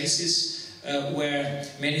spaces where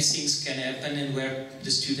many things can happen and where the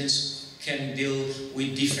students can deal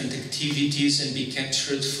with different activities and be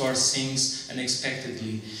captured for things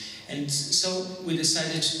unexpectedly. And so we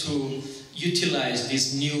decided to utilize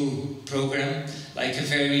this new program like a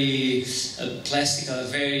very plastic, a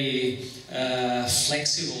very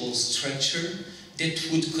flexible structure that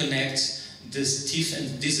would connect the stiff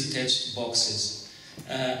and disattached boxes.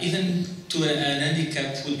 Even to an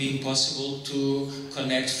handicap would be impossible to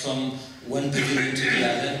connect from one pavilion to the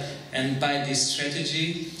other, and by this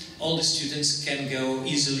strategy all the students can go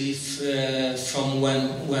easily from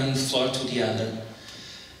one floor to the other.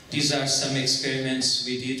 These are some experiments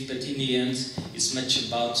we did, but in the end it's much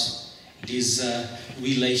about this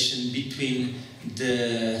relation between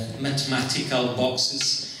the mathematical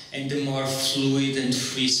boxes and the more fluid and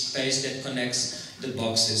free space that connects the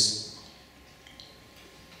boxes.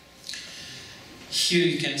 Here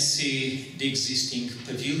you can see the existing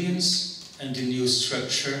pavilions and the new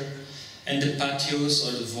structure, and the patios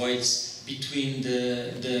or the voids between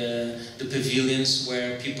the pavilions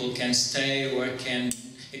where people can stay or can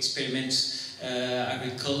experiment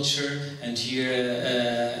agriculture, and here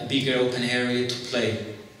a bigger open area to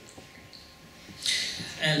play.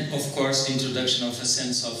 And of course the introduction of a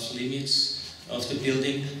sense of limits of the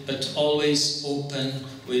building, but always open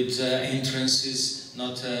with entrances,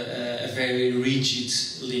 not a very rigid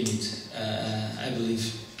limit, I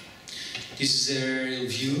believe. This is a aerial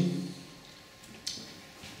view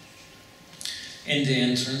and the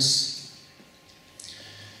entrance.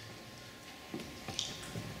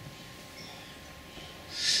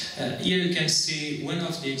 Here you can see one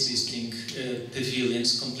of the existing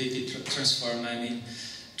pavilions completely transformed. I mean,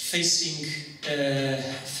 facing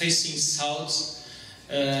south.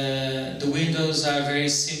 The windows are very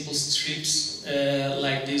simple strips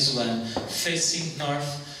like this one. Facing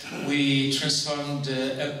north, we transformed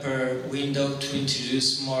the upper window to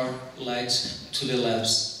introduce more light to the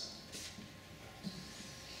labs.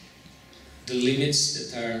 The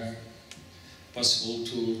limits that are possible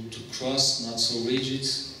to cross, not so rigid.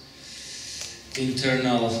 the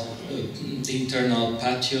internal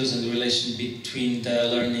patios and the relation between the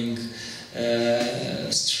learning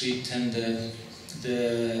street and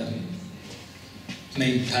the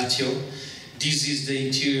main patio. This is the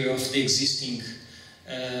interior of the existing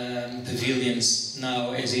pavilions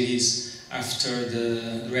now as it is after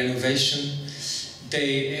the renovation.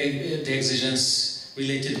 The exigence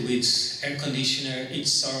related with air conditioner,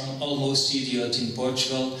 it's almost idiot in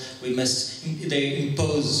Portugal. They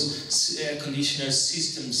impose air conditioner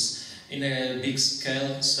systems in a big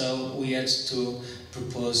scale, so we had to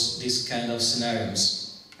propose this kind of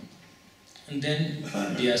scenarios. And then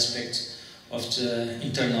the aspect of the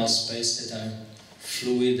internal space that are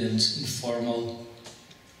fluid and informal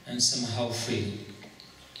and somehow free.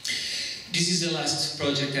 This is the last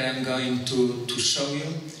project that I'm going to show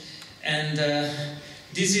you, and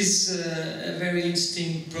this is a very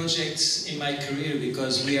interesting project in my career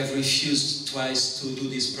because we have refused twice to do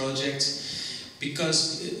this project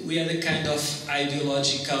because we had a kind of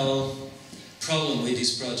ideological problem with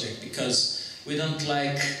this project, because we don't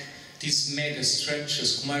like these mega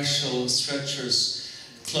structures, commercial structures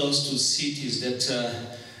close to cities that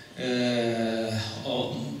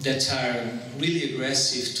are really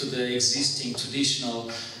aggressive to the existing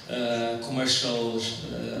traditional commercial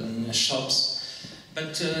shops.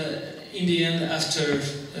 But in the end, after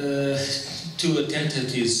 2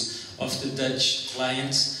 tentatives of the Dutch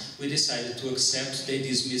clients, we decided to accept. They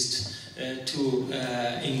dismissed 2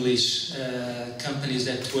 English companies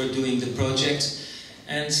that were doing the project,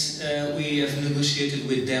 and we have negotiated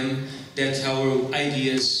with them that our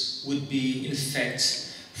ideas would be in fact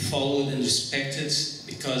followed and respected,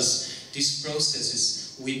 because these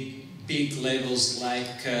processes with big labels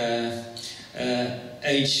like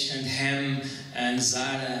H&M and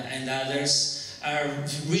Zara and others are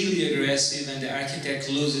really aggressive, and the architect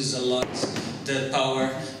loses a lot the power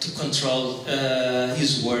to control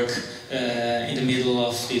his work in the middle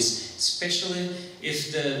of this, especially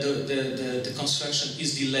if the construction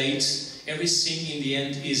is delayed. Everything in the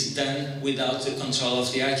end is done without the control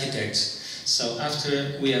of the architect. So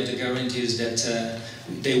after we have the guarantees that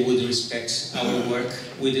they would respect our work,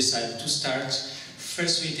 we decided to start.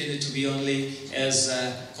 First we intended to be only as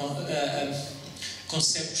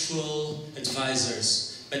conceptual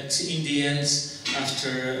advisors, but in the end,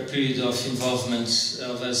 after a period of involvement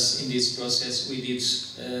of us in this process, we did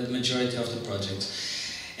the majority of the project.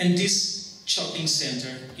 And this shopping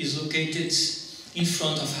center is located in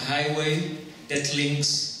front of a highway that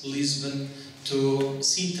links Lisbon to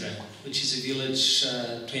Sintra, which is a village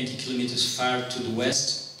 20 kilometers far to the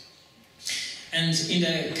west. And in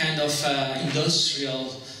a kind of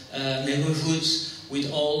industrial neighborhood, with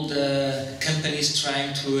all the companies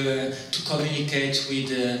trying to communicate with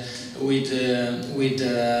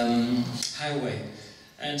the highway.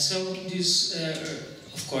 And so this,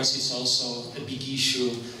 of course, is also a big issue,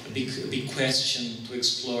 a big question to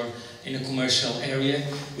explore in a commercial area.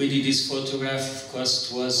 We did this photograph, of course,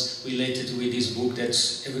 it was related with this book that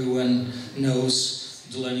everyone knows,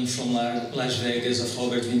 The Learning from Las Vegas of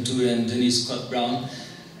Robert Ventura and Denise Scott Brown.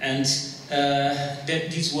 And that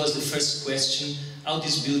this was the first question, how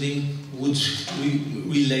this building would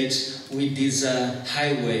relate with this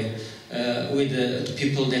highway, with the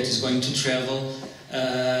people that is going to travel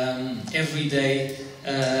every day.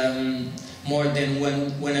 More than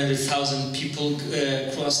 100,000 people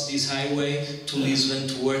cross this highway to Lisbon,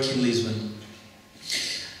 to work in Lisbon.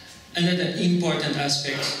 Another important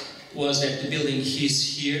aspect was that the building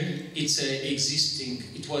is here. It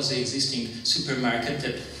was an existing supermarket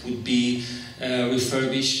that would be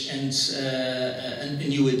refurbished, and a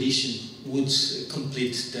new addition would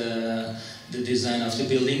complete the design of the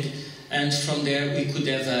building. And from there we could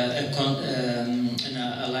have an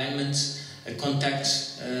alignment, a contact,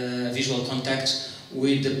 visual contact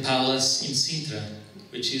with the palace in Sintra,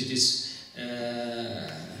 which is this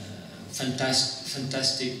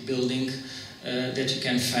fantastic building that you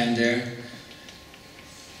can find there.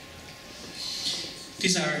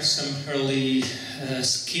 These are some early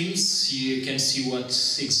schemes. You can see what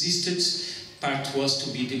existed. Part was to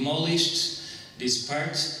be demolished, this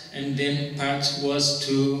part, and then part was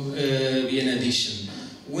to be an addition.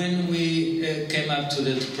 When we came up to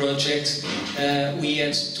the project, we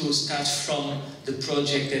had to start from the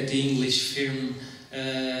project that the English firm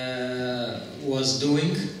was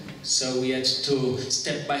doing. So we had to,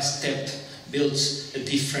 step by step, build a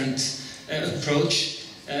different approach.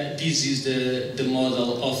 This is the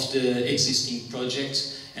model of the existing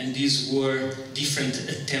project, and these were different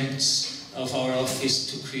attempts of our office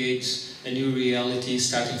to create a new reality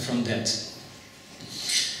starting from that.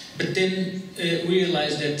 But then we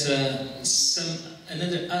realized that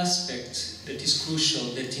another aspect that is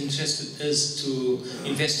crucial, that interested us to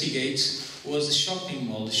investigate, was the shopping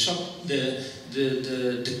mall, the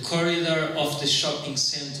corridor of the shopping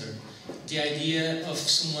center. The idea of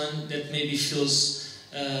someone that maybe feels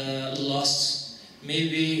lost.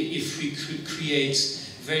 Maybe if we could create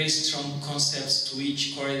very strong concepts to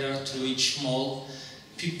each corridor, to each mall,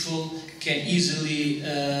 people can easily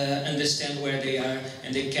understand where they are,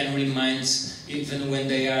 and they can remind, even when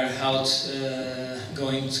they are out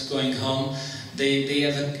going home,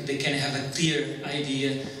 they can have a clear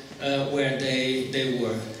idea where they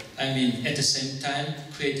were. I mean, at the same time,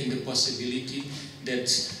 creating the possibility that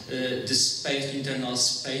the space, internal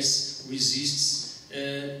space, resists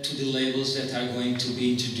to the labels that are going to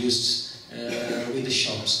be introduced with the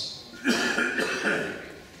shops.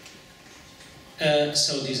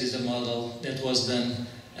 So this is a model that was done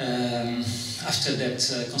after that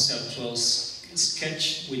conceptual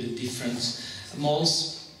sketch with the different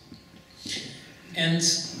malls. And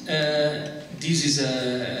this is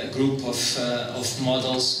a group of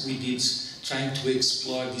models we did trying to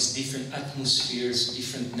explore these different atmospheres,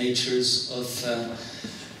 different natures of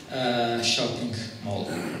shopping mall.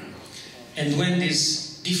 And when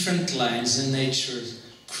these different lines and natures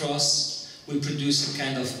cross, we produce a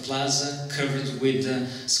kind of plaza covered with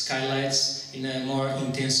skylights in a more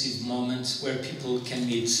intensive moment where people can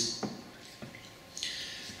meet.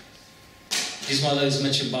 This model is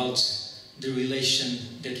much about the relation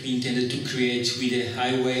that we intended to create with the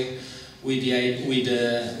highway, with the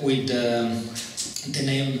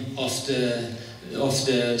name of the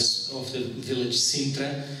village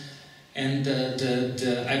Sintra, and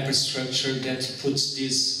the hyperstructure that puts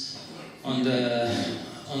this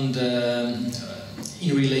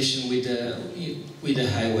in relation with the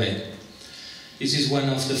highway. This is one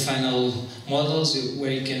of the final models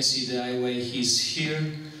where you can see the highway is here.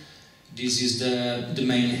 This is the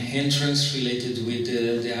main entrance related with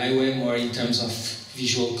the highway, more in terms of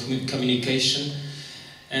visual communication.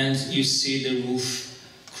 And you see the roof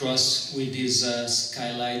crossed with these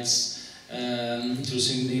skylights,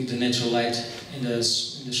 introducing the natural light in the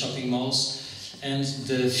shopping malls, and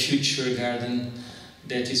the future garden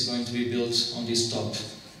that is going to be built on this top.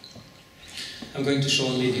 I'm going to show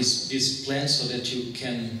only this plan so that you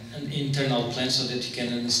can, an internal plan so that you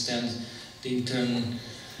can understand the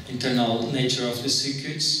internal nature of the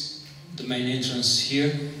circuits, the main entrance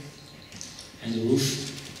here, and the roof,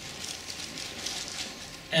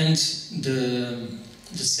 and the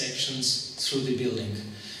sections through the building.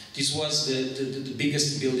 This was the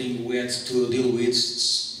biggest building we had to deal with.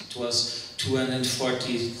 It was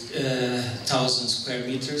 240,000 square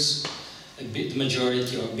meters, the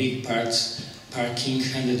majority or big part parking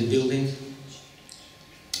under the building,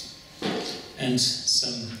 and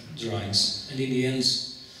some drawings. And in the end,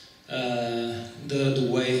 the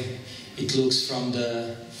way it looks from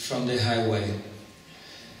the highway.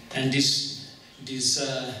 And this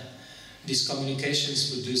communication is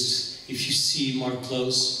produced, if you see more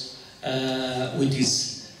close, with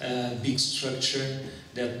this big structure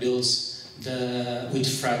that builds with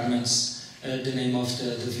fragments the name of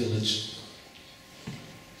the village.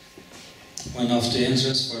 One of the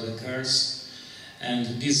entrances for the cars,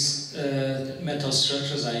 and these metal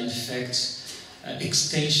structures are in fact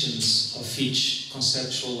extensions of each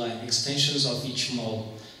conceptual line, extensions of each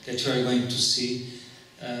mall that you are going to see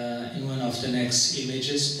in one of the next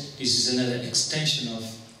images. This is another extension of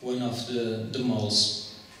one of the malls.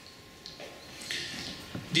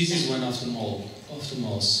 This is one of the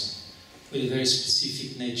malls with a very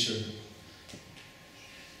specific nature.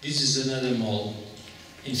 This is another mall.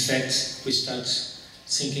 In fact, we start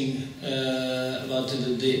thinking about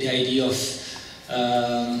the idea of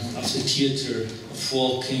the theater, of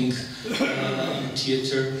walking on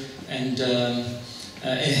theater, and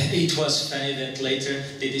it was funny that later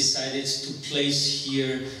they decided to place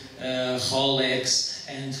here Hall X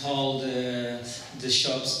and all the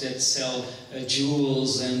shops that sell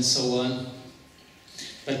jewels and so on.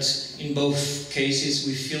 But in both cases,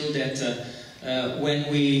 we feel that when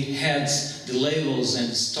we had the labels and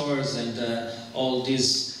the stores and all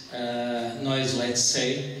this noise, let's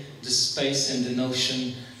say, the space and the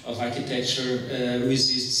notion of architecture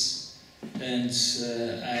resists. And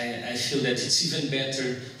I feel that it's even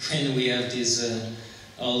better when we have this,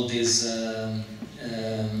 all this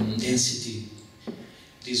density.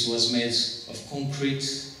 This was made of concrete.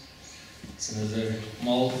 It's another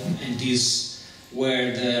mall, and this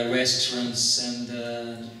where the restaurants and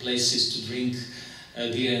places to drink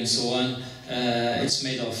beer and so on, it's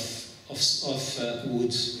made of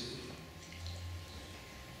wood.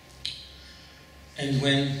 And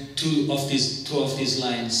when two of these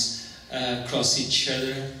lines cross each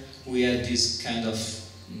other, we had this kind of,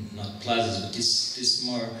 not plazas, but this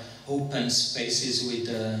more open spaces with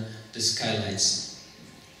the skylights.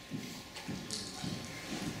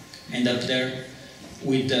 And up there,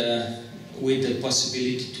 with the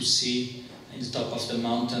possibility to see in the top of the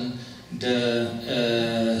mountain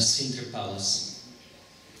the Sintra Palace.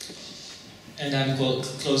 And I'm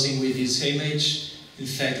closing with this image. In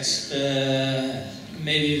fact,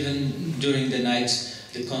 maybe even during the night,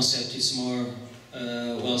 the concept is more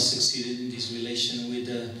well succeeded in this relation with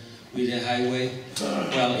the highway.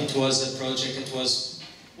 Well, it was a project. It was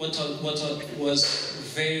what was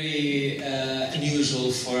very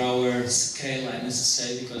unusual for our scale, I must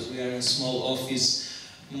say, because we are a small office,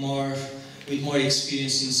 with more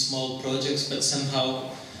experience in small projects. But somehow,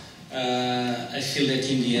 I feel that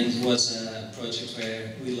in the end was a project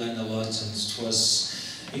where we learned a lot, and it was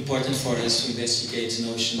important for us to investigate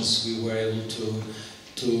notions we were able to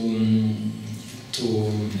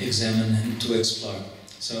examine and to explore.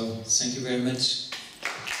 So, thank you very much.